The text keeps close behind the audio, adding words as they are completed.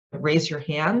raise your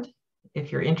hand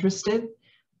if you're interested.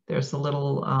 There's a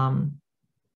little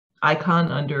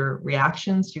icon under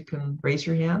reactions. You can raise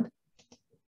your hand.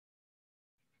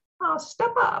 Oh,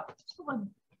 step up. Someone.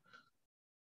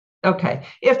 Okay,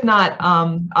 if not,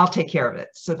 I'll take care of it,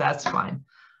 so that's fine.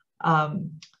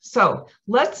 So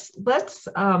let's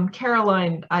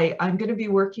Caroline, I'm going to be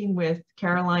working with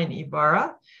Caroline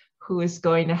Ibarra, who is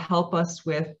going to help us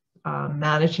with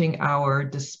managing our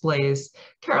displays.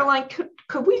 Caroline,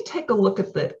 could we take a look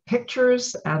at the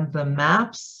pictures and the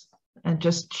maps and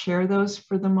just share those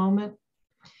for the moment?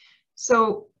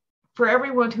 So for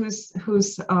everyone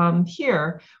who's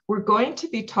here, we're going to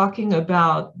be talking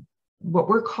about what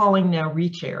we're calling now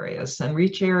reach areas, and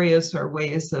reach areas are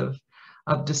ways of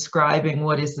describing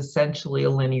what is essentially a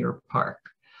linear park.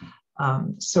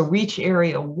 So reach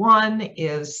area 1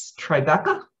 is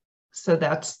Tribeca. So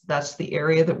that's the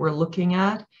area that we're looking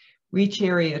at. Reach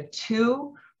area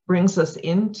 2 brings us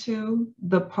into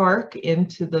the park,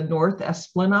 into the North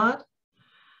Esplanade.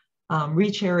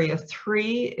 Reach area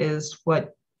 3 is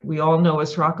what we all know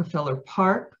as Rockefeller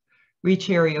Park. Reach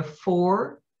area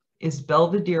 4 is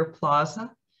Belvedere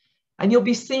Plaza. And you'll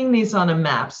be seeing these on a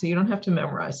map, so you don't have to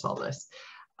memorize all this.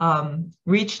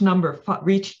 Reach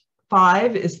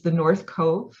 5 is the North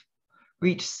Cove.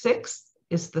 Reach 6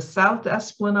 is the South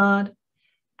Esplanade.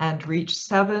 And reach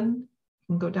 7,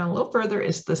 and go down a little further,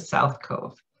 is the South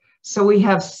Cove. So we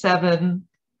have 7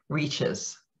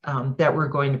 reaches that we're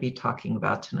going to be talking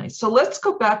about tonight. So let's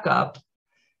go back up.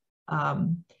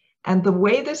 And the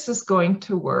way this is going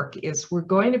to work is we're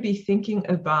going to be thinking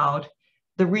about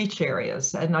the reach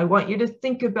areas. And I want you to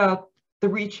think about the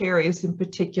reach areas in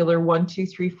particular, 1, 2,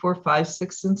 3, 4, 5,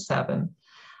 6, and 7,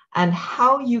 and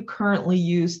how you currently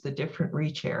use the different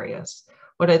reach areas.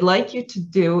 What I'd like you to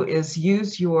do is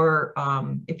use your,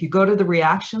 if you go to the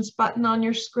reactions button on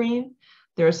your screen,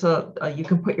 there's you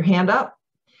can put your hand up.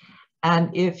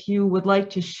 And if you would like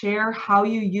to share how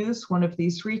you use one of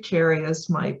these reach areas,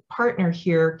 my partner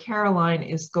here, Caroline,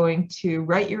 is going to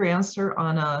write your answer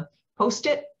on a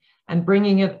Post-it and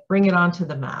bring it onto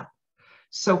the map.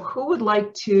 So who would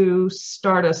like to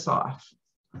start us off?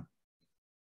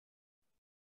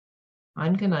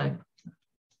 I'm gonna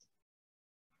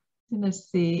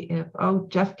see if,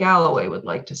 Jeff Galloway would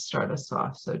like to start us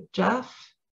off. So Jeff.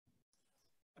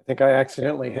 I think I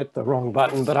accidentally hit the wrong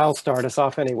button, but I'll start us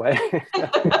off anyway.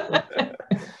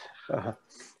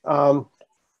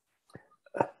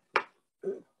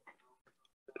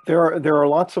 There are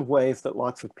lots of ways that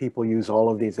lots of people use all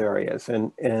of these areas,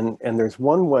 and there's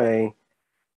one way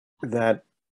that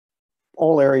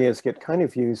all areas get kind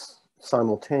of used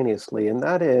simultaneously, and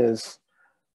that is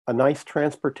a nice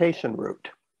transportation route.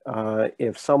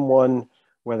 If someone,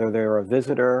 whether they're a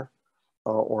visitor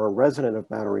or a resident of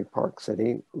Battery Park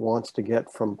City, wants to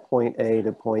get from point A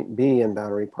to point B in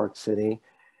Battery Park City,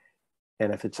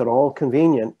 and if it's at all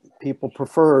convenient, people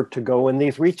prefer to go in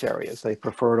these reach areas. They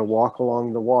prefer to walk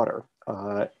along the water.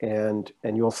 And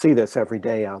you'll see this every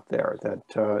day out there,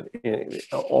 that in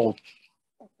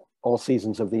all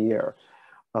seasons of the year.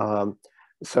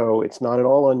 So it's not at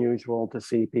all unusual to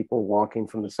see people walking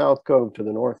from the South Cove to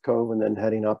the North Cove and then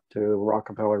heading up to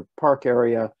Rockefeller Park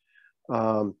area.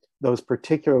 Those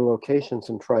particular locations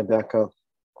in Tribeca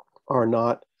are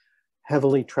not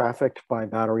heavily trafficked by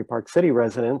Battery Park City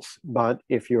residents, but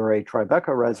if you're a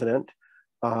Tribeca resident,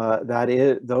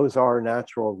 those are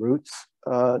natural routes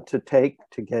to take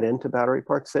to get into Battery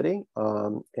Park City,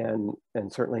 and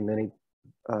certainly many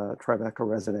Tribeca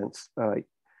residents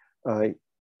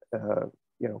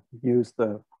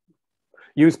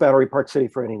use Battery Park City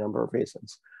for any number of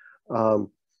reasons.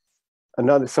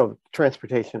 So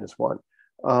transportation is one.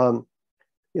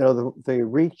 The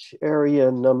reach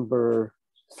area number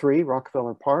 3,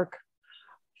 Rockefeller Park.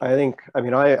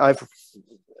 I've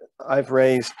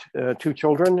raised 2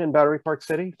 children in Battery Park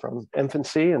City from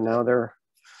infancy, and now they're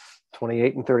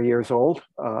 28 and 30 years old.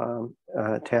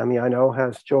 Tammy, I know,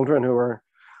 has children who are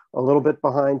a little bit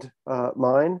behind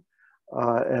mine,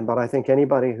 but I think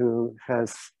anybody who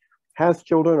has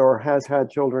children or has had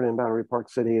children in Battery Park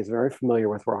City is very familiar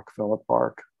with Rockefeller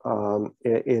Park.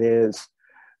 It is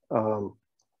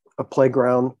a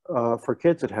playground for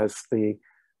kids. It has the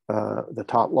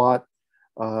tot lot.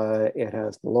 It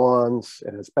has the lawns.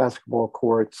 It has basketball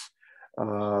courts.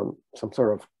 Some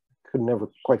sort of, could never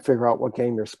quite figure out what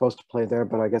game you're supposed to play there,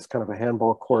 but I guess kind of a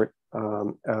handball court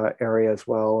area as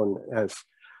well, and has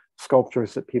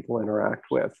sculptures that people interact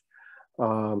with.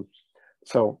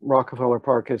 So Rockefeller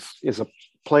Park is a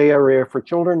play area for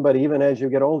children, but even as you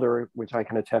get older, which I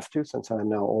can attest to since I'm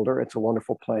now older, it's a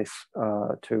wonderful place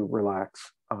to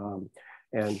relax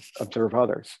and observe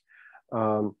others.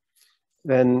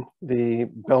 Then the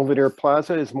Belvedere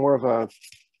Plaza is more of a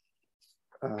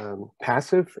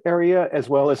passive area, as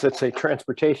well as it's a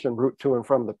transportation route to and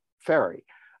from the ferry.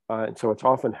 And so it's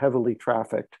often heavily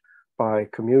trafficked by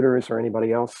commuters or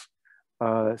anybody else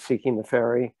seeking the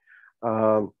ferry.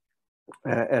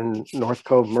 And North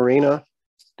Cove Marina,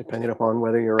 depending upon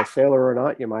whether you're a sailor or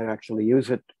not, you might actually use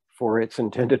it for its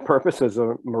intended purpose as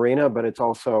a marina, but it's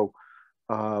also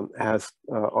has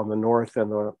on the north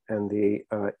and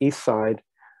the east side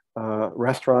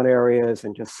restaurant areas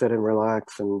and just sit and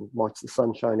relax and watch the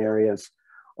sunshine areas.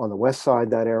 On the west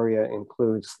side, that area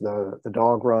includes the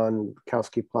dog run,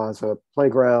 Kowski Plaza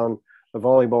playground, the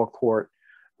volleyball court,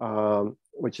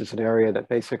 which is an area that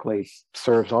basically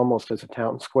serves almost as a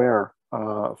town square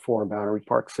for Boundary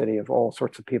Park City, of all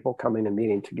sorts of people coming and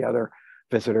meeting together,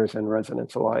 visitors and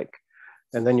residents alike.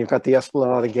 And then you've got the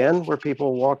Esplanade again, where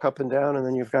people walk up and down, and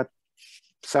then you've got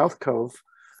South Cove,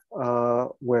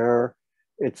 where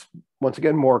it's once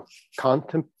again more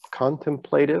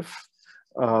contemplative,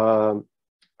 but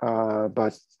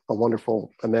a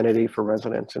wonderful amenity for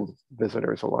residents and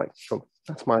visitors alike. So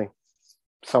that's my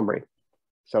summary.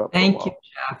 Thank you,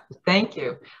 Jeff. Thank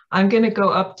you. I'm going to go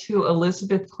up to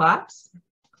Elizabeth Claps.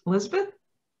 Elizabeth?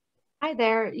 Hi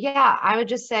there. Yeah, I would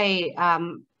just say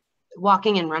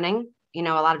walking and running. You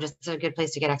know, a lot of just a good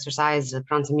place to get exercise,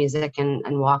 put on some music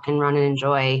and walk and run and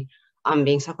enjoy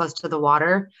being so close to the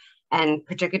water. And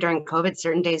particularly during COVID,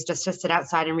 certain days just to sit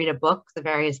outside and read a book, the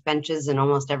various benches in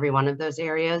almost every one of those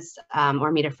areas,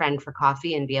 or meet a friend for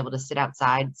coffee and be able to sit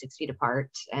outside 6 feet apart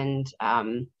and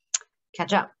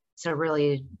catch up. So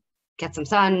really get some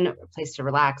sun, a place to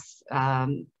relax,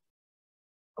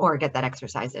 or get that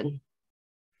exercise in.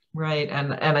 Right,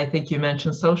 and I think you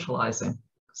mentioned socializing.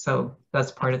 So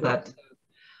that's part of that.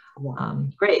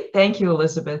 Great, thank you,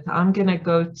 Elizabeth. I'm gonna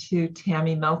go to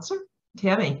Tammy Meltzer.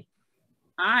 Tammy.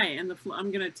 Hi, and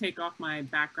I'm gonna take off my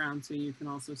background so you can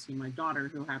also see my daughter,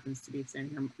 who happens to be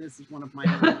standing here. This is one of my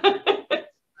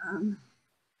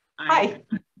Hi.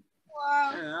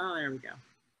 Oh, there we go.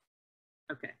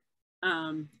 Okay.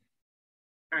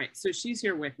 All right, so she's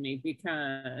here with me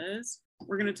because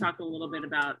we're going to talk a little bit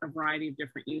about a variety of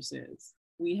different uses.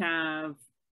 We have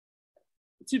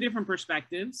two different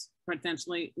perspectives,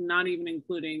 potentially not even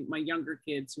including my younger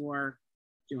kids who are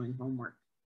doing homework.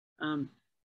 So I'm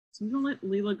going to let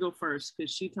Leela go first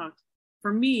because she talked.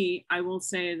 For me, I will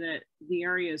say that the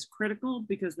area is critical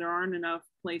because there aren't enough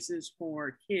places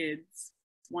for kids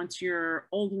once you're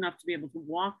old enough to be able to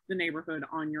walk the neighborhood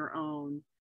on your own.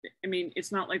 I mean,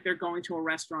 it's not like they're going to a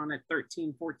restaurant at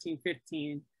 13, 14,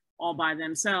 15 all by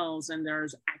themselves and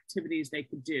there's activities they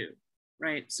could do,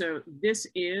 right? So this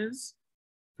is,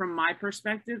 from my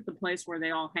perspective, the place where they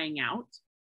all hang out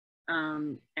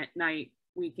at night,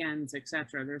 weekends,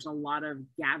 etc. There's a lot of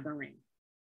gathering.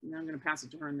 And I'm going to pass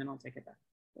it to her and then I'll take it back.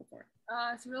 Go for it.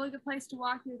 It's a really good place to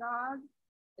walk your dog.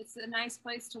 It's a nice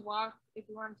place to walk if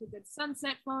you want to take good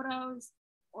sunset photos,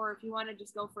 or if you want to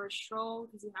just go for a stroll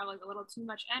because you have like a little too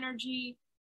much energy.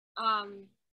 What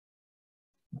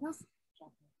else?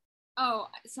 Oh,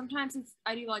 sometimes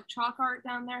I do like chalk art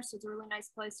down there, so it's a really nice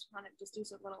place to kind of just do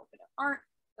a little bit of art,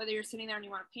 whether you're sitting there and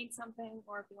you want to paint something,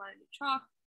 or if you want to do chalk.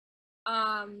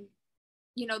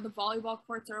 You know, the volleyball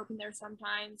courts are open there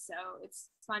sometimes, so it's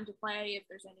fun to play if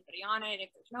there's anybody on it. If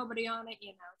there's nobody on it,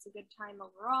 you know, it's a good time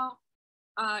overall.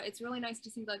 It's really nice to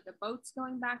see like the boats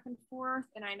going back and forth,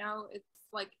 and I know it's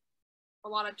like a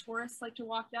lot of tourists like to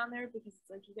walk down there because it's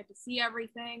like you get to see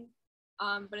everything,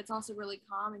 but it's also really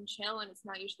calm and chill, and it's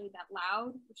not usually that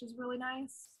loud, which is really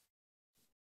nice.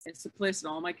 It's the place that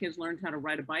all my kids learned how to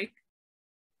ride a bike.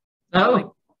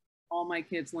 Oh. All my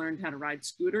kids learned how to ride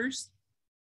scooters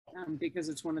because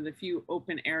it's one of the few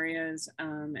open areas,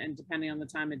 and depending on the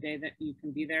time of day that you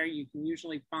can be there, you can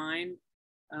usually find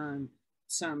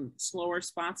some slower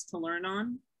spots to learn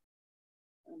on.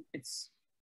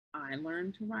 I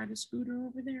learned to ride a scooter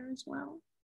over there as well.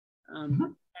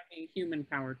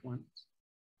 Human-powered ones.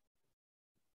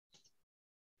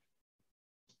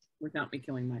 Without me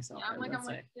killing myself. Yeah, I'm like,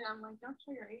 don't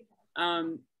show your age.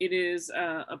 It is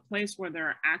a place where there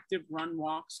are active run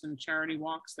walks and charity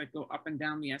walks that go up and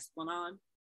down the Esplanade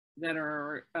that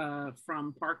are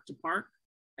from park to park.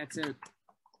 That's it.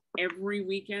 Every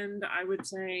weekend, I would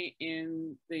say,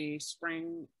 in the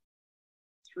spring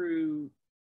through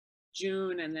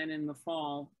June, and then in the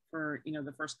fall for, you know,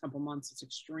 the first couple months, it's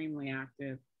extremely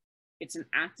active. It's an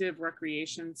active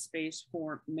recreation space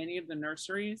for many of the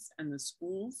nurseries and the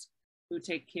schools who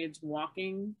take kids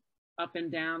walking up and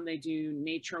down. They do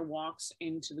nature walks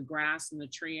into the grass and the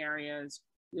tree areas.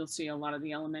 You'll see a lot of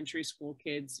the elementary school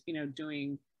kids, you know,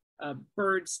 doing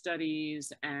bird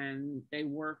studies, and they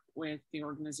work with the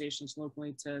organizations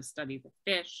locally to study the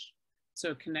fish.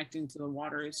 So connecting to the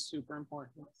water is super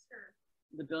important.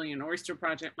 The Billion Oyster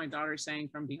Project, my daughter's saying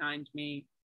from behind me.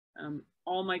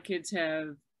 All my kids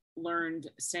have learned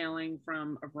sailing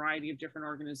from a variety of different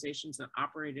organizations that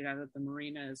operated out of the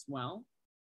marina as well.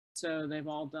 So they've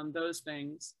all done those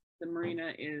things. The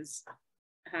marina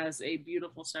has a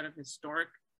beautiful set of historic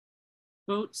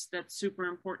boats that's super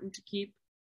important to keep.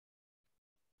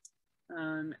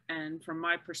 And from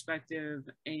my perspective,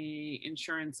 a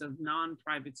insurance of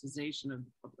non-privatization of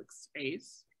the public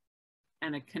space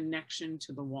and a connection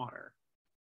to the water.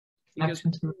 Because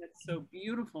what's so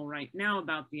beautiful right now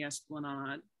about the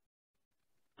Esplanade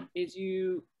is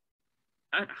you,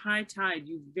 at high tide,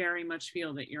 you very much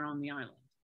feel that you're on the island.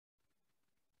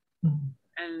 Mm-hmm.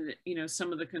 And, you know,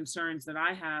 some of the concerns that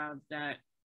I have that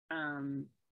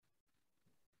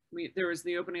there was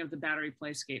the opening of the Battery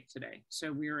Playscape today.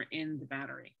 So we were in the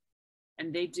Battery,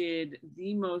 and they did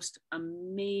the most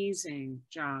amazing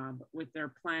job with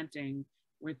their planting,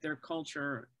 with their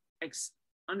culture,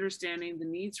 understanding the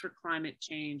needs for climate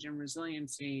change and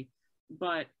resiliency,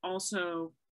 but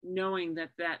also knowing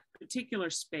that that particular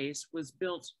space was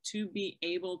built to be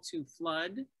able to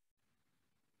flood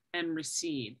and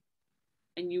recede.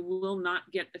 And you will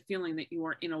not get the feeling that you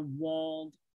are in a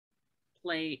walled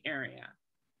play area.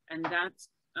 And that's,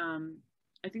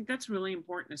 I think that's really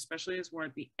important, especially as we're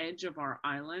at the edge of our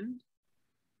island.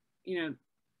 You know,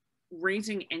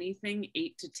 raising anything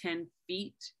 8 to 10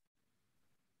 feet,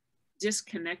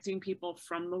 disconnecting people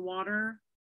from the water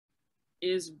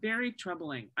is very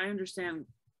troubling. I understand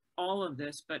all of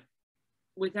this, but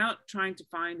without trying to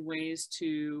find ways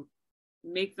to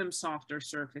make them softer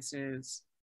surfaces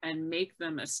and make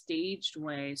them a staged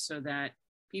way so that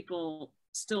people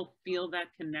still feel that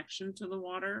connection to the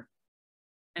water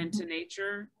and to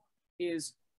nature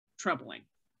is troubling,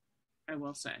 I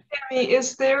will say.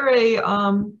 Is there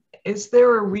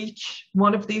a reach,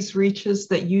 one of these reaches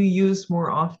that you use more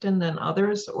often than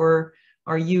others, or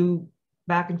are you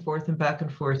back and forth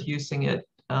using it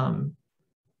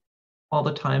all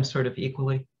the time sort of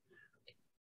equally?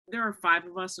 There are 5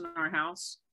 of us in our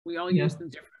house. We all use them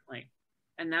differently.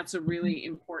 And that's a really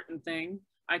important thing.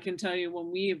 I can tell you,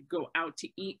 when we go out to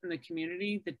eat in the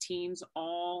community, the teens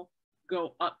all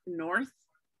go up north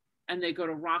and they go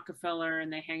to Rockefeller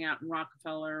and they hang out in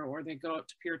Rockefeller, or they go up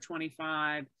to Pier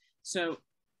 25. So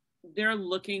they're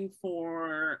looking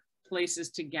for places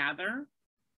to gather,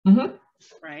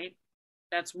 right?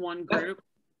 That's one group.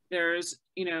 There's,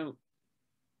 you know,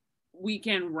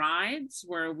 weekend rides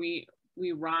where we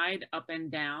ride up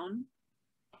and down,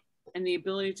 and the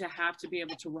ability to be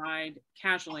able to ride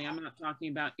casually. I'm not talking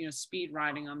about, you know, speed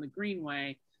riding on the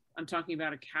Greenway. I'm talking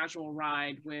about a casual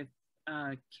ride with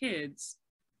kids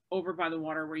over by the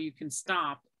water where you can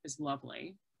stop is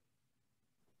lovely.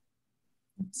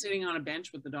 Sitting on a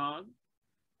bench with the dog.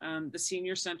 The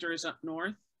senior center is up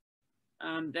north.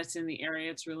 That's in the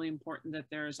area. It's really important that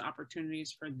there's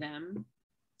opportunities for them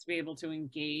to be able to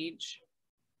engage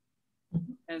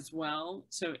as well.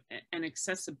 So, and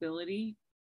accessibility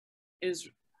is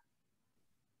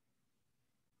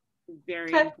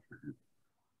very important.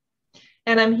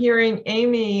 And I'm hearing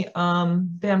Amy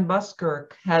Van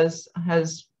Buskirk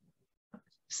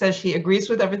says she agrees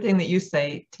with everything that you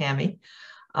say, Tammy.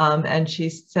 And she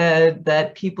said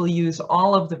that people use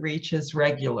all of the reaches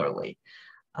regularly.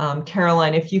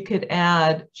 Caroline, if you could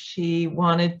add, she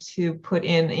wanted to put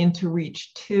into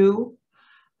reach 2,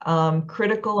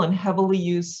 critical and heavily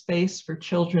used space for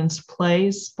children's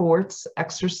play, sports,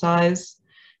 exercise,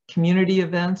 community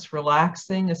events,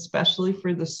 relaxing, especially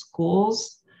for the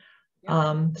schools.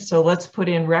 So let's put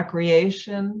in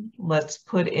recreation, let's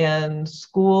put in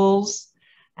schools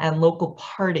and local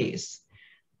parties.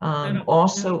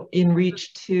 Also in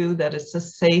reach 2, that it's a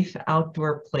safe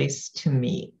outdoor place to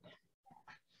meet.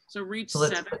 So reach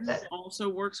 7 also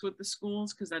works with the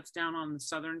schools, because that's down on the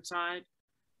southern side.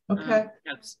 Okay.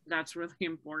 That's really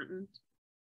important.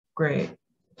 Great.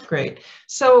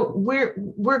 So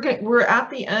we're at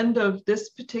the end of this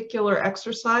particular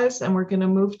exercise, and we're going to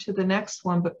move to the next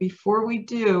one. But before we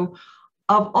do,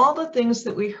 of all the things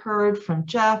that we heard from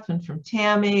Jeff and from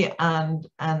Tammy and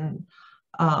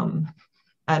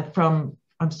from,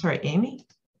 I'm sorry, Amy,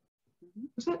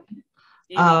 was it?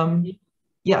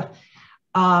 Yeah.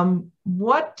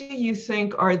 What do you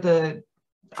think are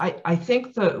I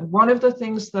think one of the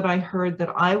things that I heard that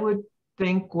I would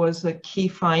think was a key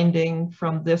finding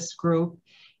from this group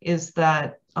is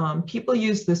that people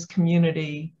use this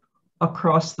community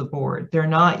across the board. They're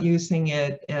not using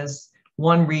it as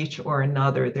one reach or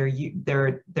another.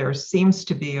 There seems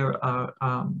to be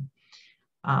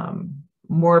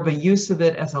more of a use of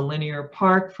it as a linear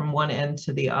park from one end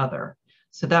to the other.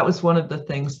 So that was one of the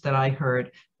things that I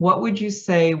heard. What would you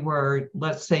say were,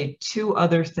 let's say, 2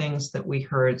 other things that we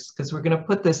heard, because we're going to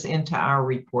put this into our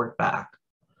report back.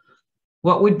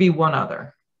 What would be one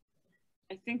other?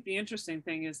 I think the interesting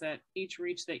thing is that each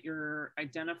reach that you're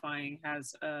identifying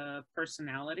has a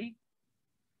personality,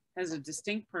 has a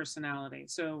distinct personality.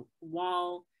 So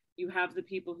while you have the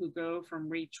people who go from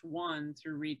reach 1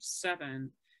 through reach 7,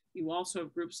 you also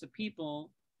have groups of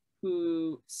people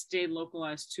who stay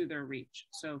localized to their reach.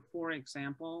 So for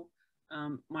example,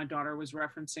 my daughter was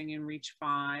referencing in reach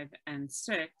 5 and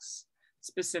 6,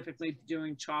 specifically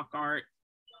doing chalk art,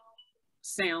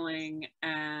 sailing,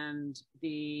 and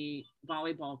the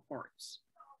volleyball courts.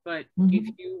 But if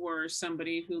you were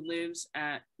somebody who lives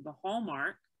at the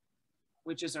Hallmark,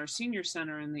 which is our senior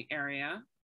center in the area,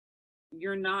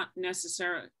 you're not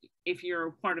necessarily, if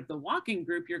you're part of the walking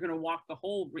group, you're going to walk the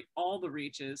all the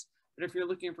reaches. But if you're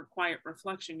looking for quiet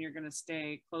reflection, you're going to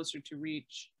stay closer to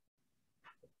reach,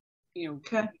 2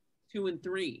 and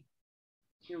 3.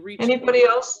 Anybody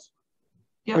else?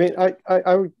 Yeah. I mean,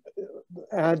 I would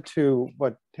add to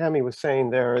what Tammy was saying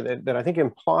there, that I think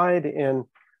implied in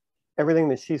everything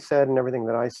that she said and everything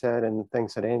that I said and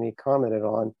things that Amy commented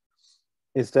on,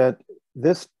 is that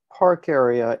this park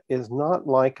area is not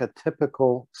like a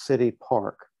typical city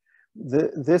park.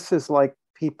 This is like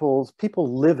people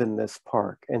live in this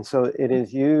park. And so it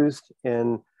is used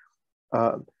in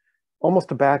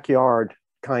almost a backyard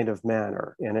kind of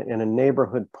manner, in a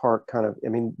neighborhood park kind of, I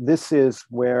mean, this is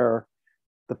where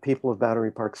the people of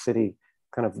Battery Park City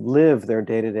kind of live their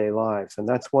day-to-day lives. And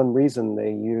that's one reason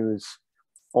they use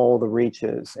all the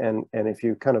reaches. And if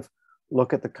you kind of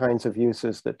look at the kinds of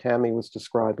uses that Tammy was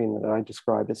describing, that I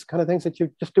described, it's kind of things that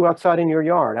you just do outside in your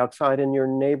yard, outside in your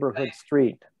neighborhood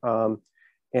street.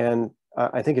 And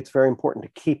I think it's very important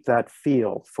to keep that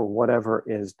feel for whatever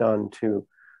is done to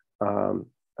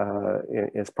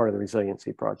as part of the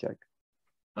Resiliency Project.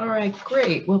 All right,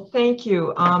 great. Well, thank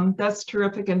you. That's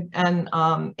terrific. And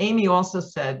Amy also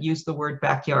said, use the word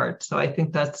backyard. So I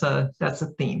think that's a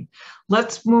theme.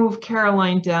 Let's move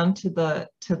Caroline down to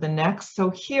the next. So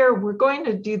here we're going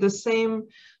to do the same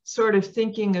sort of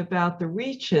thinking about the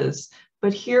reaches,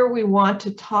 but here we want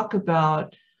to talk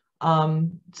about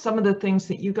some of the things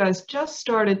that you guys just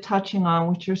started touching on,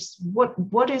 which are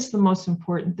what is the most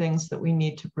important things that we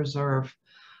need to preserve?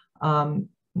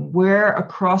 Where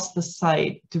across the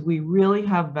site do we really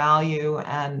have value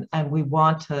and we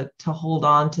want to hold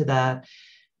on to that?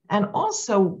 And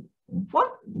also,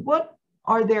 what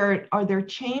are there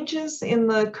changes in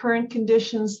the current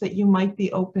conditions that you might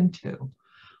be open to?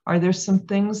 Are there some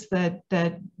things that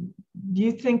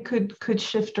you think could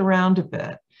shift around a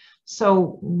bit?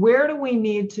 So where do we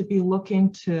need to be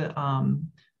looking to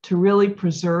really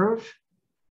preserve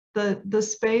the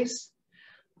space?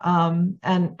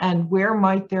 And where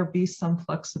might there be some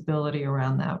flexibility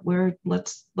around that?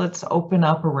 Let's open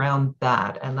up around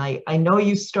that. And I know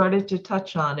you started to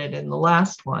touch on it in the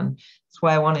last one. That's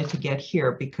why I wanted to get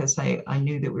here, because I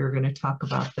knew that we were going to talk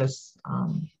about this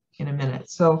in a minute.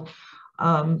 So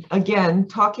again,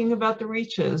 talking about the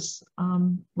reaches,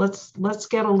 let's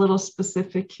get a little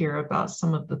specific here about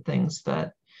some of the things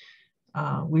that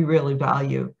we really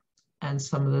value and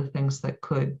some of the things that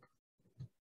could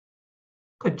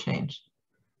change.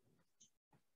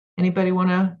 Anybody want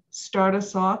to start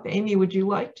us off? Amy, would you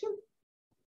like to?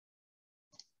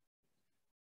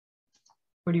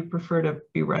 Or do you prefer to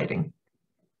be writing?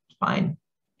 Fine,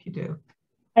 if you do.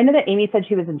 I know that Amy said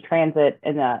she was in transit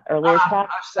in the earlier chat,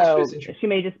 so she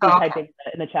may just be typing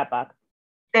in the chat box.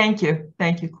 Thank you,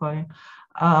 Claudia.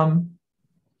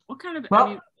 What kind of, I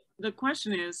mean, the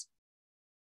question is,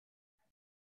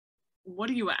 what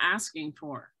are you asking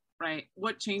for? Right?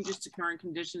 What changes to current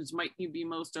conditions might you be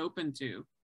most open to?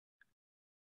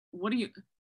 What do you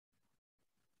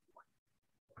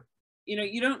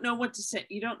don't know what to say.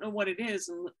 You don't know what it is.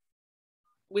 And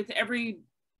with every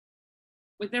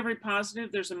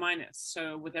positive, there's a minus.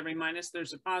 So with every minus,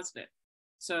 there's a positive.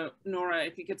 So Nora, I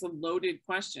think it's a loaded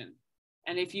question.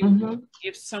 And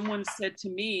if someone said to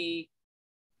me,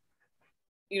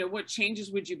 what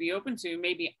changes would you be open to?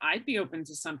 Maybe I'd be open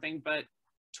to something, but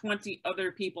 20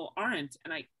 other people aren't.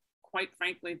 And I quite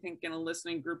frankly think in a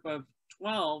listening group of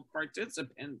 12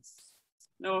 participants,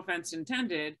 no offense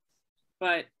intended,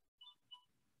 but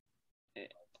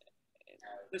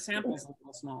the sample's a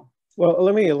little small. Well,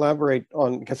 let me elaborate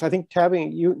on, because I think Tabby,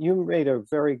 you made a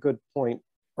very good point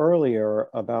earlier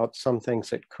about some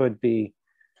things that could be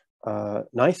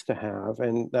nice to have,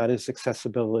 and that is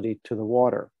accessibility to the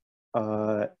water.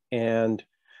 And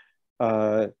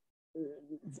the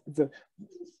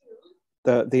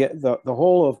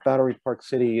whole of Battery Park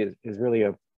City is really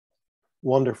a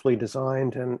wonderfully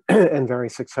designed and and very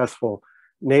successful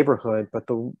neighborhood. But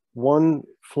the one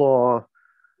flaw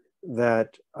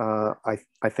that I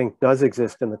think does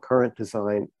exist in the current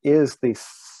design is the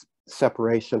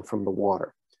separation from the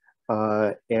water.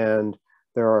 And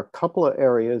there are a couple of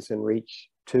areas in Reach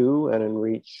 2 and in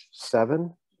Reach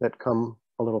 7 that come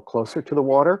a little closer to the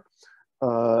water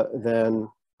than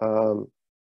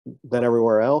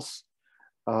everywhere else.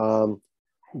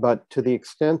 But to the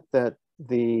extent that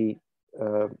the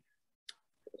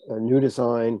new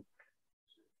design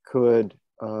could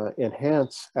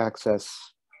enhance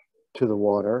access to the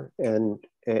water, and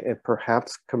it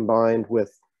perhaps combined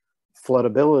with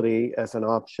floodability as an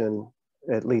option,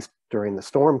 at least during the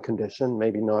storm condition,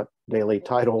 maybe not daily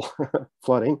tidal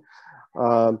flooding.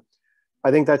 I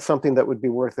think that's something that would be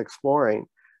worth exploring.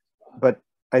 But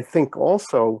I think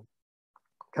also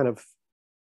kind of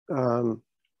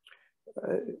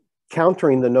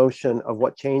countering the notion of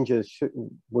what changes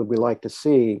would we like to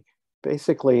see.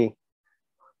 Basically,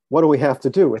 what do we have to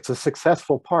do? It's a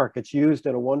successful park. It's used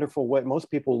in a wonderful way. Most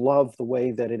people love the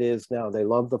way that it is now. They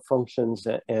love the functions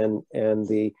and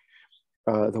the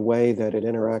way that it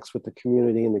interacts with the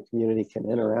community, and the community can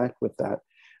interact with that.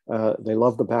 They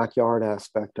love the backyard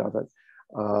aspect of it.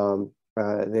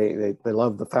 They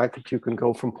love the fact that you can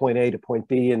go from point A to point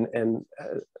B and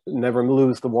never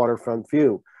lose the waterfront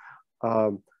view.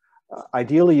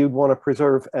 Ideally, you'd want to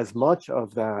preserve as much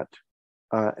of that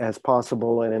as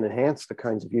possible and enhance the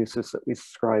kinds of uses that we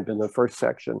described in the first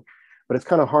section. But it's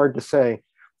kind of hard to say,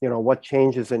 you know, what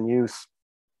changes in use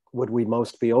would we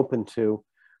most be open to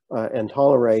and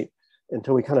tolerate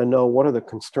until we kind of know what are the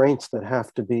constraints that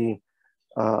have to be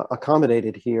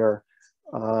accommodated here.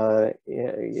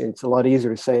 It's a lot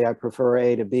easier to say I prefer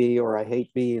A to B or I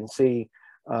hate B and C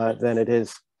than it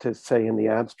is to say in the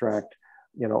abstract,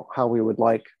 you know, how we would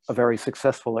like a very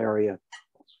successful area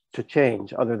to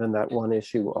change, other than that one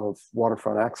issue of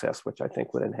waterfront access, which I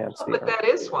think would enhance the area. That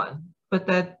is one. But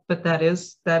that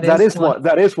is one.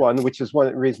 That is one, which is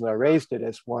one reason I raised it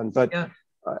as one. But yeah.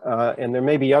 And there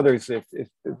may be others if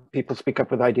people speak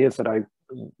up with ideas that I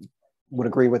would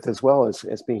agree with as well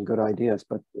as being good ideas.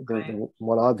 But the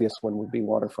one obvious one would be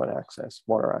waterfront access,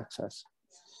 water access.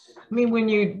 I mean, when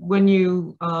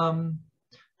you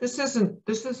this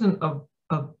isn't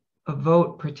a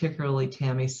vote particularly,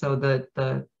 Tammy. So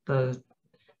the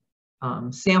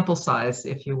sample size,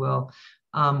 if you will,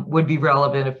 would be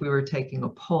relevant if we were taking a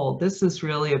poll. This is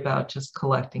really about just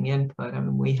collecting input. I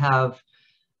mean, we have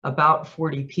about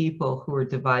 40 people who are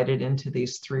divided into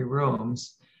these 3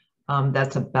 rooms.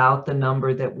 That's about the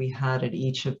number that we had at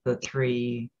each of the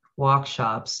 3 walk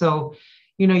shops. So,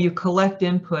 you know, you collect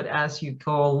input as you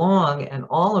go along, and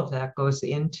all of that goes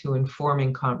into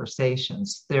informing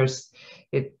conversations.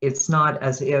 It's not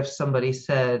as if somebody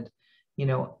said, you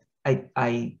know,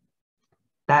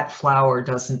 that flower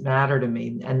doesn't matter to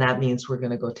me, and that means we're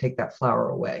going to go take that flower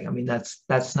away. I mean,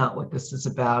 that's not what this is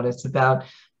about. It's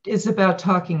about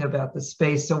talking about the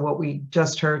space. So what we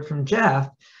just heard from Jeff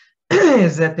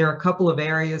is that there are a couple of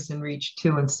areas in Reach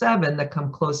 2 and 7 that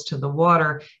come close to the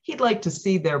water. He'd like to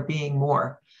see there being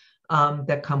more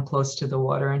that come close to the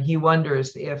water. And he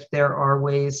wonders if there are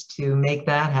ways to make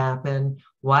that happen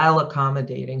while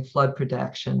accommodating flood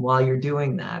protection while you're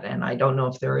doing that. And I don't know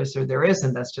if there is or there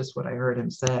isn't. That's just what I heard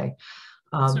him say.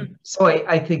 So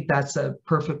I think that's a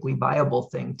perfectly viable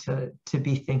thing to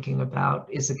be thinking about.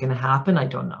 Is it going to happen? I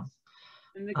don't know.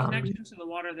 And the connection to the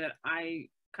water that I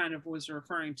kind of was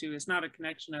referring to is not a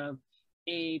connection of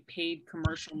a paid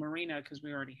commercial marina, because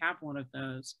we already have one of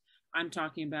those. I'm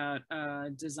talking about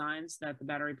designs that the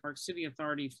Battery Park City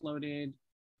Authority floated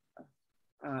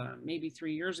maybe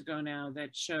 3 years ago now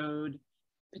that showed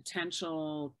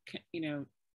potential, you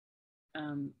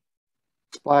know,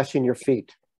 splashing your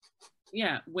feet.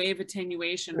 Yeah, wave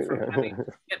attenuation from having to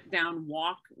get down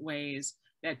walkways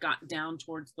that got down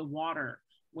towards the water.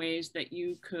 Ways that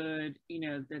you could, you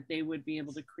know, that they would be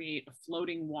able to create a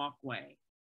floating walkway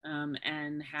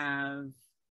and have,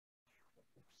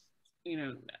 you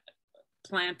know,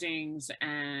 plantings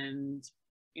and,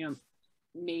 you know,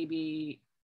 maybe,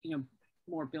 you know,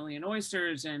 more billion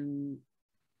oysters and,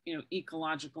 you know,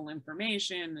 ecological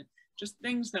information, just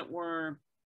things that were.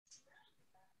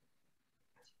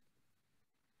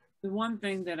 The one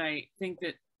thing that I think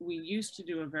that we used to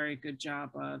do a very good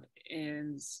job of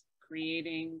is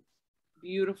creating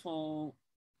beautiful,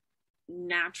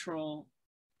 natural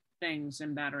things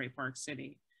in Battery Park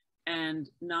City, and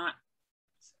not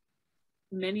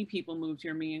many people moved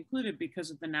here, me included,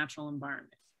 because of the natural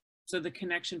environment. So the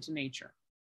connection to nature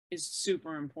is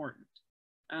super important.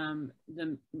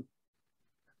 The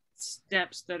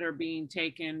steps that are being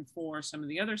taken for some of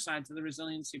the other sides of the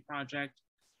Resiliency Project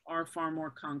are far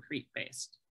more concrete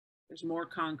based. There's more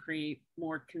concrete,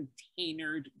 more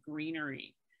containered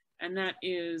greenery. And that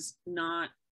is not,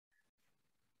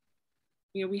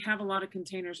 you know, we have a lot of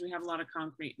containers, we have a lot of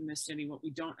concrete in this city. What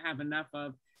we don't have enough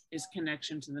of is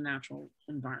connection to the natural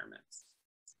environments.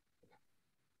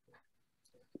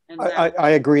 And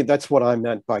I agree. That's what I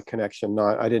meant by connection.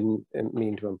 I didn't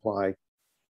mean to imply, you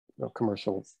know,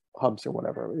 commercial hubs or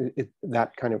whatever.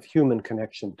 That kind of human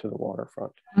connection to the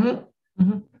waterfront. Mm-hmm.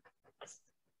 Mm-hmm.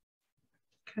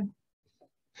 Okay.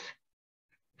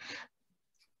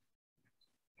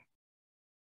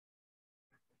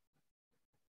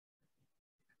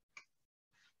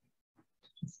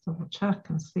 Just double check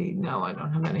and see. No, I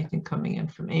don't have anything coming in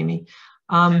from Amy.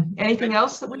 Anything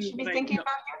else that we should be thinking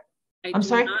about here? I'm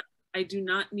sorry? I do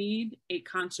not need a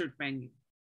concert venue.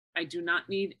 I do not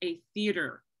need a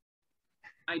theater.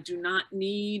 I do not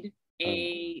need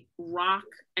a rock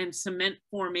and cement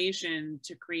formation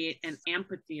to create an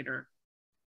amphitheater.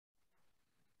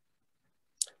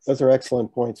 Those are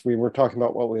excellent points. We were talking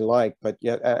about what we like, but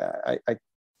yet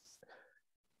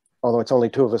although it's only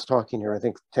two of us talking here, I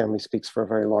think Tammy speaks for a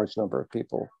very large number of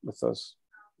people with those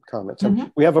comments. Mm-hmm.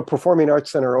 And we have a performing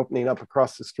arts center opening up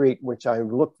across the street, which I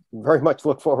very much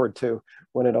look forward to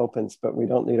when it opens, but we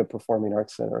don't need a performing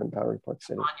arts center in Battery Park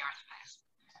City.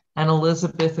 And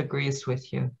Elizabeth agrees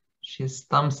with you. She's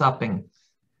thumbs upping.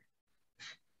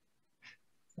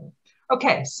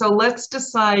 Okay, so let's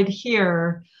decide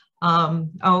here.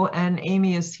 Oh, and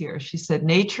Amy is here. She said,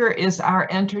 nature is our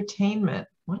entertainment.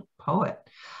 What a poet.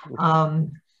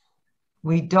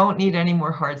 We don't need any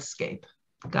more hardscape.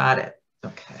 Got it.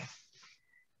 Okay.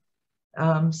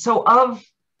 So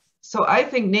I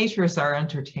think nature is our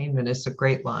entertainment is a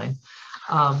great line.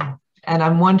 And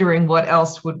I'm wondering what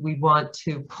else would we want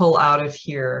to pull out of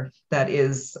here that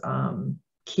is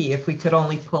key, if we could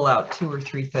only pull out 2 or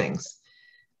 3 things.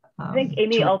 I think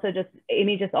Amy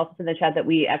just also said in the chat that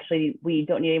we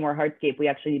don't need any more hardscape. We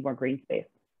actually need more green space.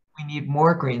 We need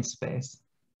more green space.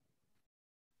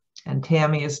 And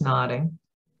Tammy is nodding.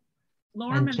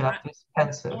 Lower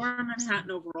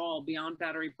Manhattan overall, beyond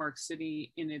Battery Park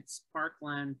City in its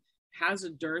parkland, has a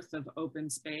dearth of open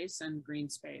space and green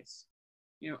space.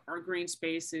 You know, our green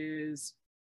space is,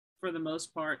 for the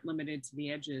most part, limited to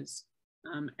the edges.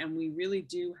 And we really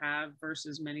do have,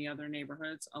 versus many other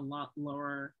neighborhoods, a lot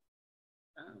lower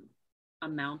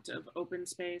amount of open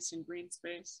space and green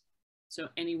space. So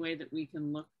any way that we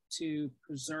can look to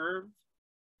preserve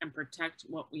and protect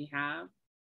what we have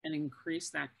and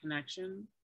increase that connection.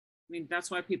 I mean,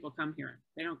 that's why people come here.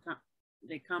 They don't come,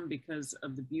 they come because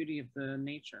of the beauty of the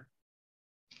nature.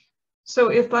 So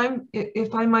if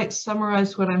I might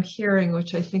summarize what I'm hearing,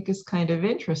 which I think is kind of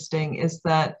interesting, is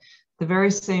that the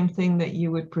very same thing that you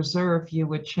would preserve, you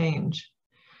would change.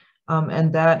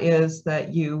 And that is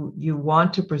that you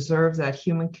want to preserve that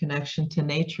human connection to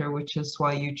nature, which is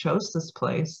why you chose this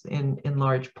place in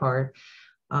large part.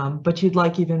 But you'd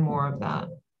like even more of that.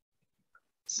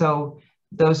 So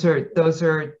those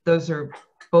are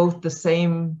both the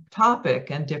same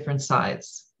topic and different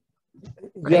sides.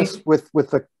 Right? Yes,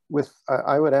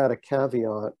 I would add a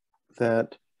caveat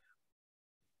that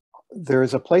there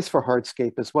is a place for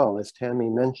hardscape as well. As Tammy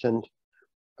mentioned,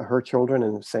 her children,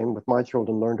 and the same with my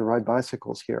children, learn to ride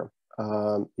bicycles here.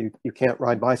 You can't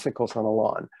ride bicycles on a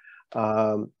lawn.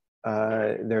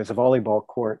 There's a volleyball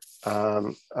court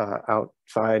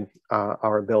outside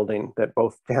our building that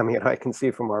both Tammy and I can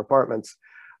see from our apartments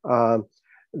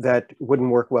that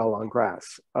wouldn't work well on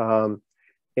grass.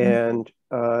 And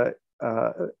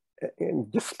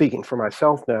just speaking for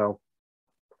myself now,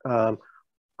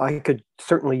 I could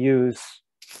certainly use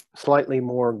slightly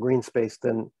more green space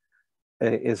than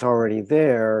is already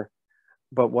there.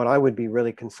 But what I would be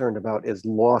really concerned about is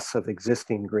loss of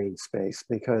existing green space,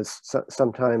 because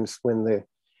sometimes when the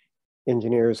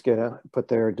engineers put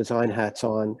their design hats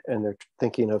on and they're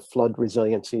thinking of flood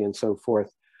resiliency and so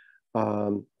forth,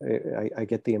 I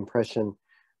get the impression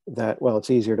that, well, it's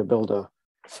easier to build a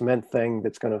cement thing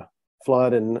that's going to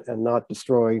flood and not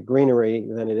destroy greenery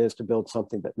than it is to build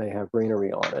something that may have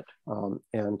greenery on it.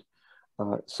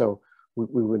 So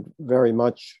we would very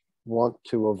much want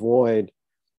to avoid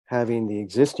having the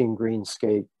existing green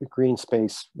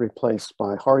space replaced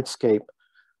by hardscape.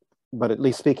 But at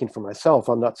least speaking for myself,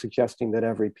 I'm not suggesting that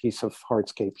every piece of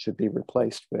hardscape should be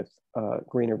replaced with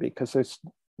greenery, because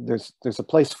there's a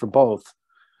place for both.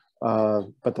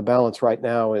 But the balance right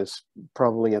now is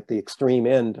probably at the extreme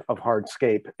end of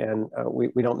hardscape, and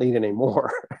we don't need any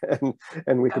more,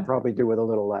 and we could probably do with a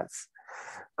little less.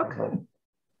 Okay.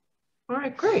 All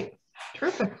right, great.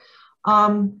 Terrific.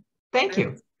 Thank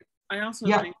you. I also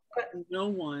think no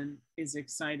one is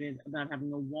excited about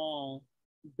having a wall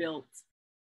built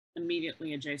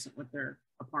immediately adjacent with their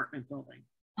apartment building.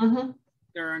 Mm-hmm.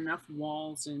 There are enough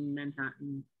walls in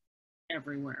Manhattan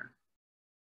everywhere.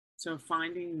 So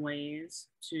finding ways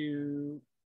to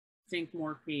think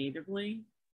more creatively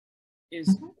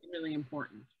is really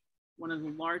important. One of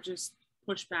the largest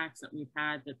pushbacks that we've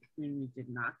had that the community did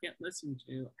not get listened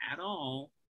to at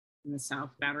all in the South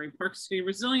Battery Park City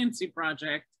Resiliency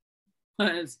Project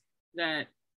was that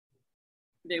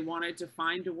they wanted to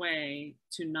find a way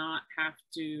to not have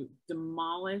to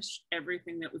demolish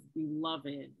everything that was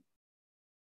beloved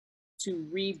to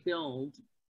rebuild.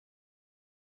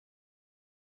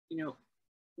 You know,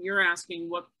 you're asking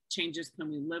what changes can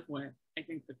we live with? I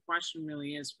think the question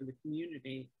really is for the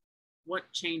community, what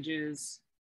changes,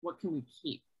 what can we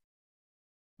keep?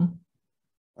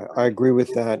 I agree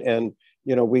with that. And,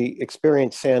 you know, we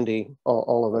experienced Sandy,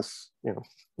 all of us, you know,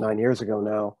 9 years ago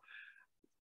now.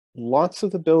 Lots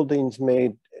of the buildings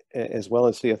made, as well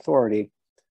as the authority,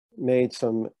 made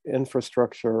some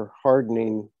infrastructure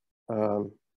hardening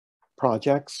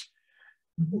projects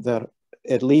that,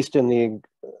 at least in the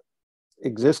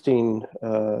existing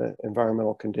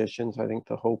environmental conditions, I think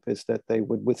the hope is that they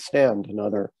would withstand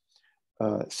another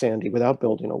Sandy without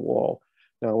building a wall.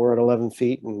 Now we're at 11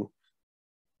 feet and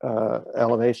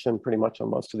elevation pretty much on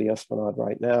most of the Esplanade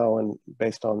right now, and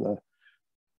based on the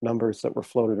numbers that were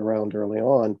floated around early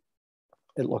on,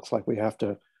 it looks like we have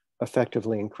to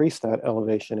effectively increase that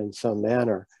elevation in some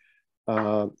manner.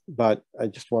 But I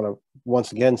just want to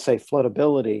once again say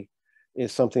floodability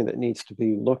is something that needs to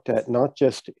be looked at, not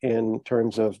just in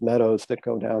terms of meadows that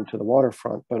go down to the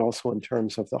waterfront, but also in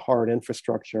terms of the hard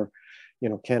infrastructure. You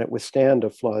know, can it withstand a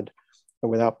flood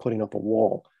without putting up a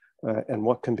wall? And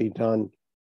what can be done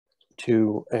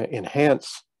to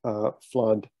enhance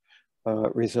flood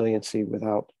resiliency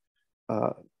without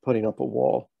putting up a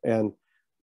wall? And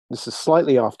this is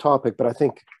slightly off topic, but I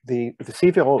think the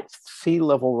sea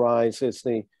level rise is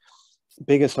the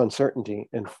biggest uncertainty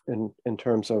in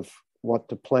terms of what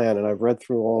to plan. And I've read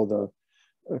through all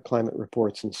the climate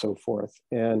reports and so forth.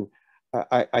 And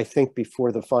I think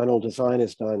before the final design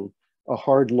is done, a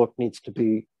hard look needs to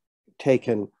be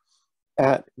taken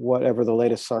at whatever the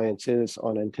latest science is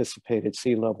on anticipated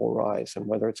sea level rise and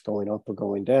whether it's going up or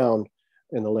going down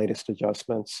in the latest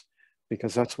adjustments,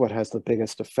 because that's what has the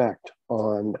biggest effect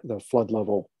on the flood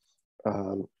level,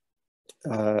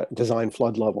 design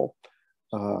flood level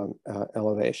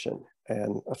elevation.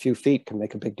 And a few feet can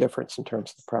make a big difference in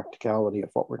terms of the practicality of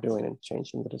what we're doing and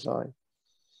changing the design.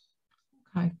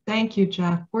 Okay, thank you,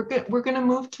 Jeff. We're going to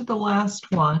move to the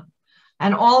last one.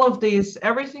 And all of these,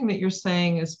 everything that you're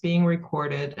saying is being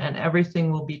recorded and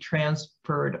everything will be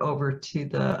transferred over to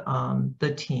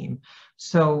the team.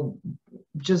 So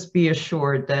just be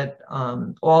assured that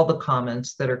all the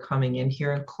comments that are coming in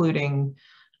here, including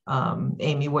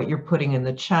Amy, what you're putting in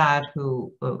the chat,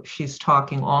 she's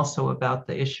talking also about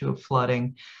the issue of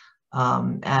flooding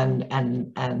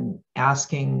and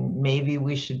asking, maybe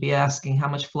we should be asking how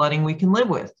much flooding we can live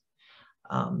with.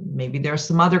 Maybe there's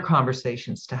some other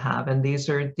conversations to have, and these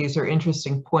are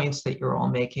interesting points that you're all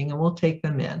making, and we'll take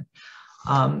them in.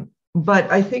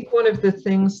 But I think one of the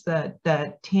things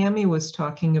that Tammy was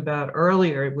talking about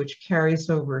earlier, which carries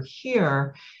over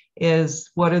here, is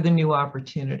what are the new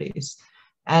opportunities?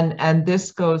 And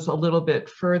this goes a little bit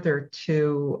further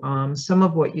to some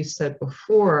of what you said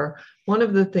before. One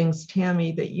of the things,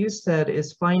 Tammy, that you said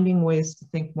is finding ways to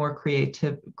think more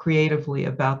creatively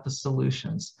about the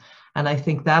solutions. And I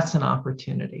think that's an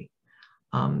opportunity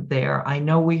there. I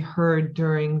know we heard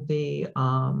during the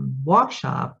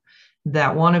workshop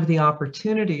that one of the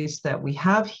opportunities that we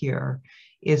have here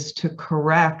is to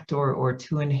correct or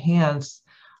to enhance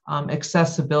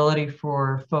accessibility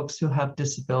for folks who have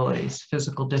disabilities,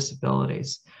 physical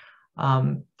disabilities.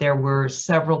 There were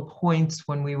several points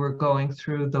when we were going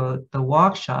through the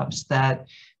workshops that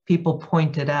people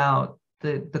pointed out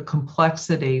the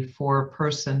complexity for a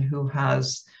person who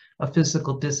has a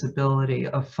physical disability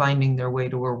of finding their way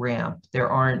to a ramp.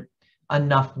 There aren't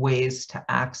enough ways to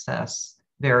access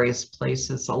various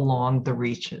places along the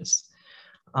reaches.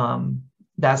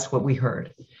 That's what we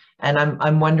heard. And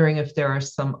I'm wondering if there are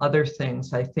some other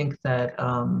things. I think that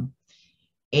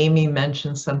Amy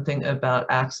mentioned something about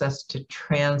access to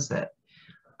transit.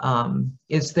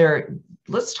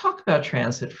 Let's talk about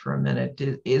transit for a minute.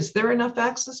 Is there enough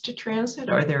access to transit?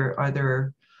 Are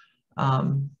there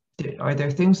Are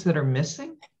there things that are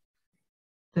missing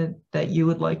that you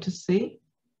would like to see?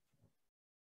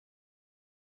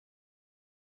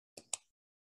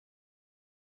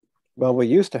 Well, we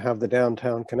used to have the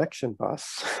downtown connection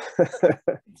bus.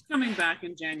 It's coming back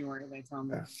in January, they tell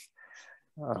me.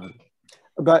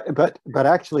 But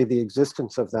actually, the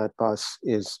existence of that bus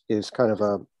is kind of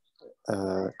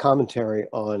a commentary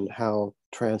on how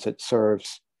transit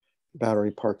serves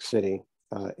Battery Park City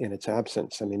in its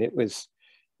absence. I mean, it was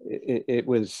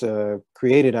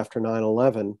created after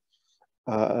 9/11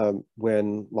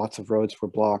 when lots of roads were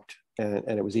blocked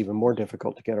and it was even more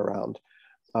difficult to get around.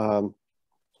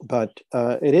 But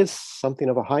it is something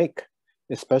of a hike,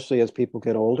 especially as people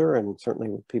get older, and certainly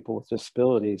with people with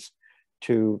disabilities,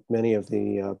 to many of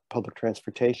the public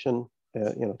transportation,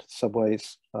 to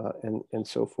subways and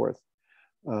so forth.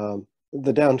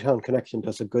 The downtown connection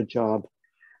does a good job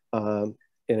in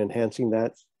enhancing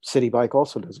that. City Bike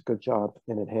also does a good job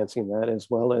in enhancing that, as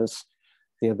well as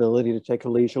the ability to take a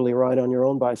leisurely ride on your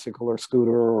own bicycle or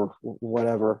scooter or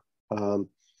whatever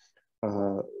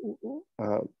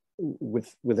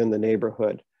within the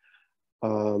neighborhood.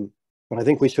 But I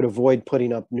think we should avoid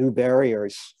putting up new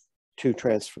barriers to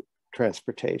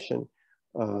transportation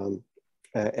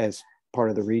as part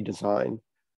of the redesign.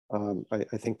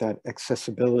 I think that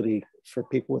accessibility for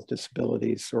people with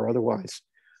disabilities or otherwise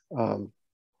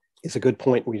is a good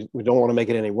point. We don't want to make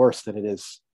it any worse than it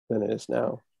is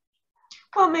now.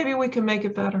 Well, maybe we can make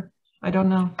it better. I don't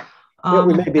know. Yeah,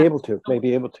 we may be able to.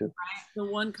 The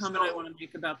one comment I want to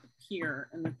make about the pier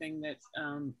and the thing that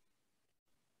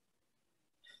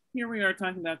here we are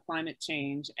talking about climate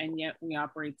change, and yet we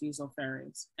operate diesel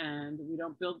ferries, and we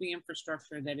don't build the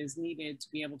infrastructure that is needed to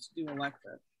be able to do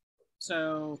electric.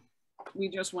 So we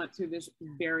just went through this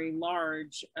very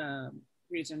large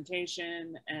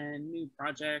presentation and new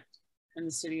project, and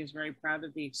the city is very proud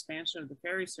of the expansion of the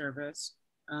ferry service,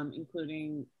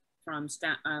 including from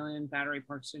Staten Island, Battery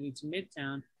Park City to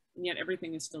Midtown, and yet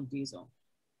everything is still diesel.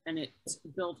 And it's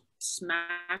built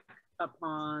smack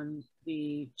upon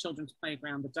the children's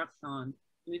playground, the duck pond.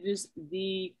 And it is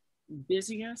the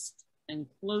busiest and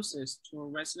closest to a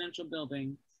residential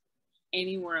building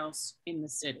anywhere else in the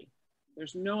city.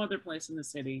 There's no other place in the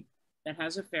city that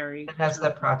has a ferry. That has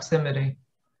that proximity.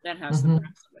 That has the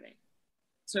proximity.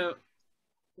 So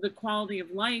the quality of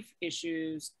life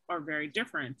issues are very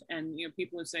different. And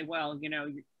people who say, well,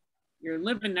 you're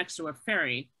living next to a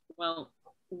ferry. Well,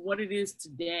 what it is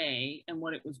today and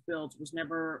what it was built was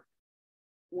never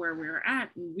where we're at.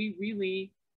 And we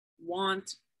really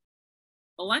want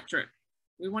electric.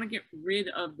 We want to get rid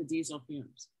of the diesel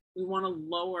fumes. We want to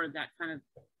lower that kind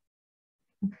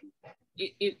of,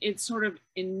 it's sort of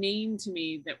inane to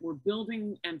me that we're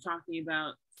building and talking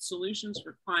about solutions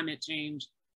for climate change,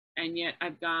 and yet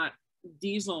I've got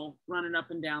diesel running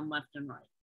up and down left and right.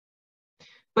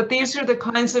 But these are the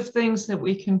kinds of things that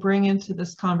we can bring into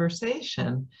this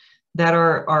conversation that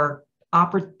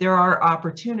there are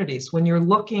opportunities. When you're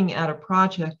looking at a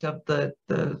project of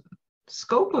the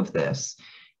scope of this,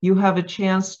 you have a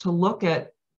chance to look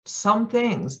at some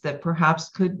things that perhaps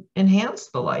could enhance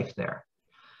the life there.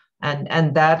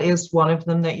 And that is one of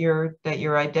them that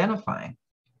you're identifying.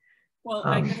 Well,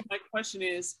 I guess my question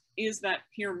is that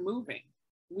pier moving?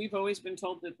 We've always been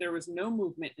told that there was no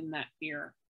movement in that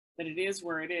pier, that it is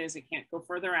where it is. It can't go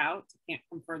further out, it can't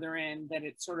come further in, that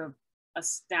it's sort of a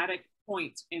static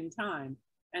point in time.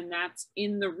 And that's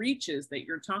in the reaches that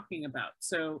you're talking about.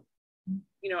 So,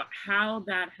 how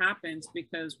that happens,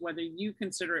 because whether you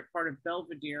consider it part of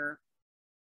Belvedere,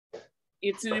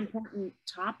 it's an important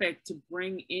topic to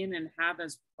bring in and have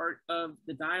as part of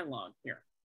the dialogue here.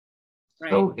 Right?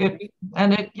 So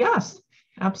yes,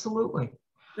 absolutely.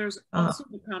 There's also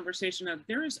the conversation of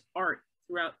there is art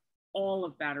throughout all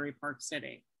of Battery Park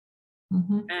City.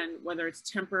 And whether it's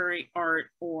temporary art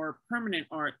or permanent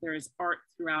art, there is art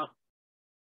throughout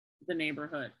the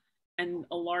neighborhood. And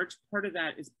a large part of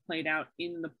that is played out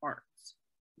in the parks.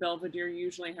 Belvedere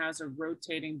usually has a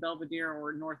rotating Belvedere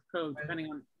or North Cove, depending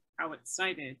on how it's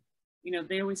sited.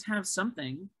 They always have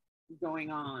something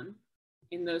going on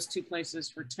in those two places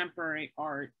for temporary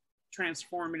art,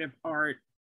 transformative art,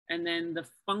 and then the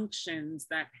functions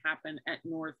that happen at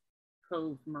North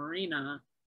Cove Marina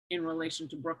in relation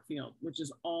to Brookfield, which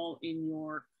is all in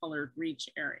your colored reach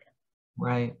area.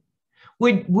 Right.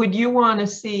 Would you want to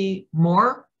see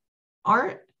more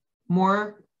art,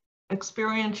 more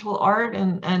experiential art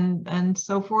and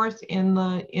so forth in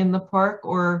the park,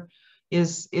 or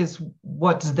is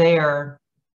what's there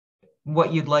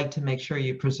what you'd like to make sure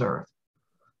you preserve?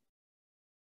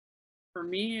 For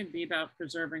me, it'd be about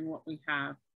preserving what we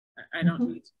have. I don't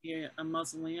need to be a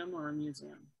mausoleum or a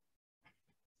museum.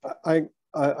 I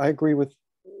agree with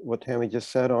what Tammy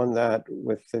just said on that,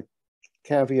 with the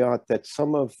caveat that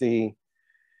some of the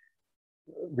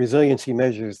resiliency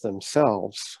measures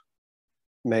themselves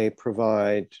may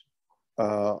provide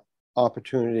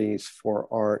opportunities for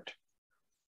art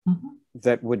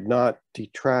that would not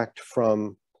detract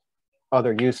from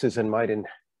other uses and might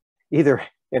either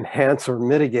enhance or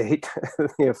mitigate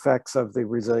the effects of the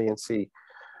resiliency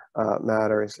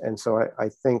matters. And so I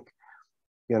think,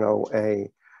 you know,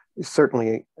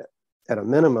 certainly at a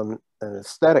minimum, an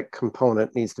aesthetic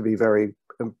component needs to be very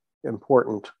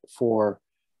important for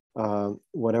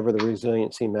whatever the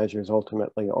resiliency measures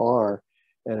ultimately are.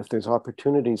 And if there's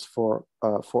opportunities for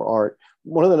art,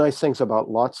 one of the nice things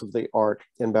about lots of the art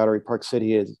in Battery Park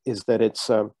City is that it's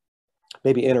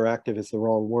maybe interactive is the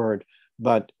wrong word,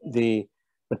 but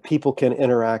people can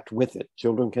interact with it.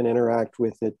 Children can interact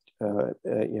with it.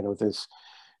 You know, there's,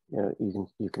 you know,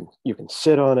 you can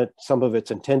sit on it. Some of it's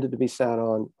intended to be sat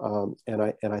on, and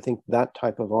I think that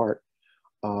type of art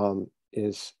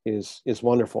is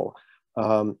wonderful.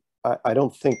 I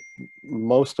don't think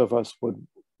most of us would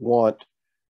want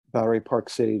Battery Park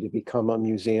City to become a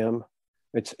museum.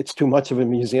 It's too much of a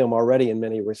museum already in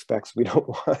many respects. We don't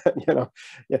want, you know,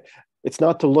 it's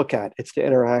not to look at, it's to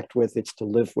interact with, it's to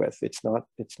live with. It's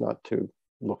not to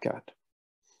look at.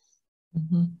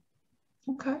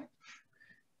 Okay.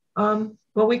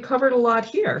 Well, we covered a lot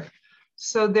here.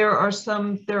 So there are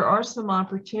some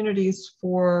opportunities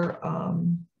for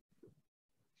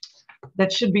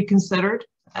that should be considered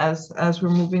as we're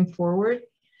moving forward.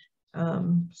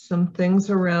 Some things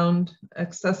around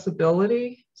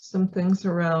accessibility, some things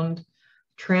around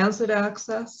transit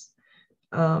access,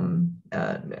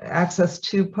 access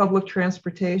to public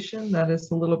transportation, that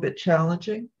is a little bit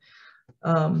challenging.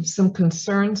 Some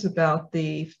concerns about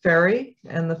the ferry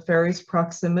and the ferry's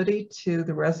proximity to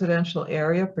the residential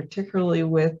area, particularly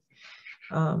with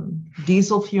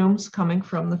diesel fumes coming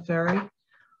from the ferry.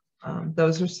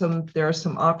 There are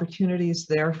some opportunities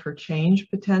there for change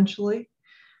potentially.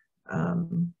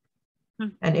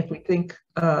 And if we think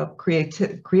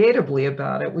creatively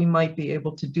about it, we might be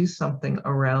able to do something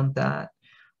around that.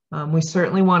 We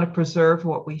certainly want to preserve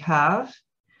what we have.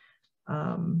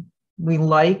 We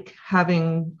like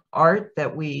having art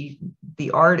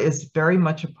the art is very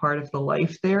much a part of the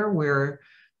life there, where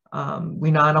we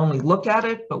not only look at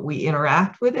it, but we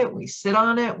interact with it, we sit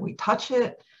on it, we touch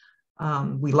it.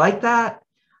 We like that.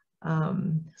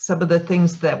 Some of the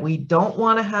things that we don't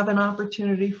want to have an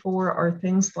opportunity for are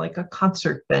things like a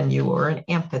concert venue or an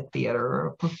amphitheater or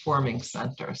a performing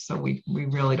center. So we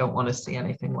really don't want to see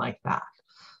anything like that.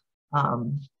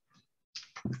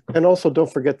 And also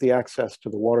don't forget the access to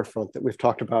the waterfront that we've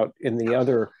talked about in the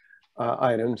other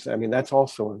items. I mean, that's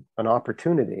also an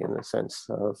opportunity in the sense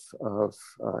of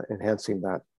enhancing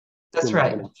that. That's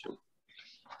right. Connection.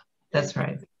 That's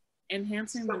right.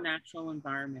 Enhancing the natural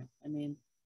environment. I mean,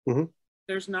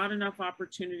 there's not enough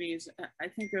opportunities. I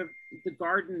think of the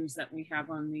gardens that we have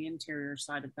on the interior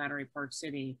side of Battery Park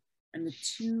City and the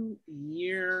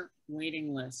 2-year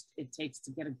waiting list it takes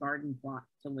to get a garden plot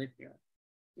to live here.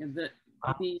 You know,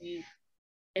 the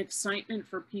excitement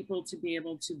for people to be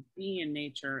able to be in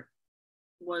nature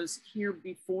was here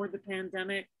before the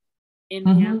pandemic,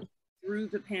 enhanced through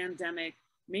the pandemic,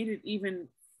 made it even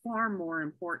far more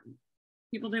important.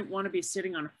 People didn't want to be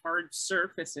sitting on hard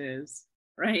surfaces,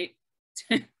 right?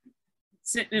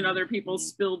 Sitting in other people's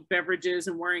spilled beverages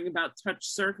and worrying about touch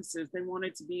surfaces. They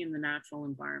wanted to be in the natural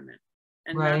environment.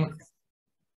 And right.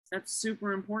 That's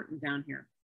super important down here.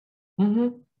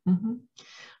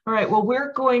 All right, well, we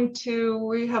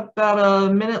have about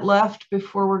a minute left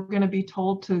before we're going to be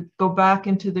told to go back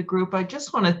into the group. I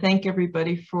just want to thank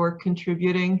everybody for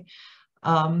contributing.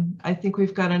 I think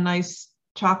we've got a nice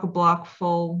chock-a-block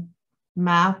full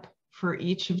map for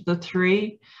each of the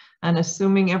three. And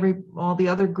assuming all the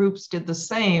other groups did the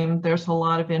same, there's a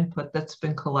lot of input that's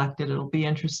been collected. It'll be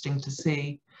interesting to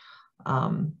see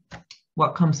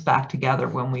what comes back together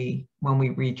when we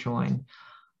rejoin.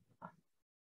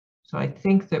 So I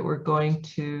think that we're going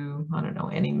to, I don't know,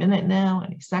 any minute now,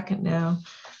 any second now.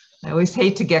 I always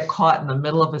hate to get caught in the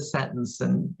middle of a sentence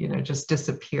and, you know, just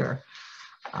disappear.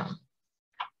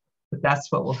 But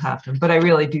that's what will happen. But I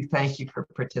really do thank you for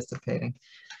participating.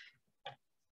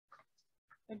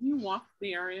 Have you walked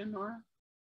the area, Nora?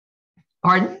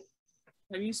 Pardon?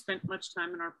 Have you spent much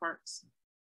time in our parks?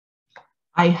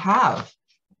 I have.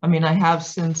 I mean, I have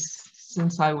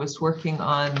since I was working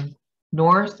on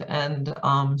North and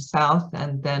South,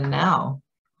 and then now.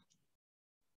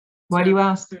 Why do you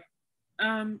ask?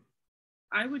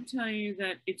 I would tell you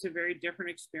that it's a very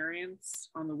different experience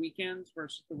on the weekends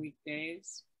versus the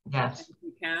weekdays. Yes. If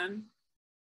you can.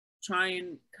 try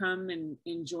and come and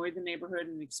enjoy the neighborhood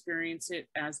and experience it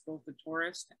as both a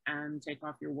tourist and take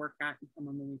off your work hat and come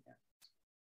on the weekend.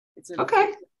 It's an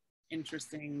Okay.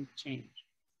 interesting change.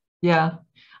 Yeah,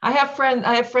 I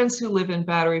have friends who live in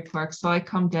Battery Park, so I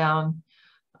come down,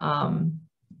 and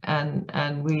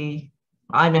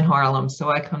I'm in Harlem, so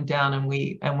I come down and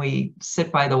we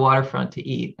sit by the waterfront to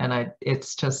eat, and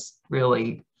it's just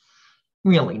really,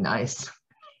 really nice.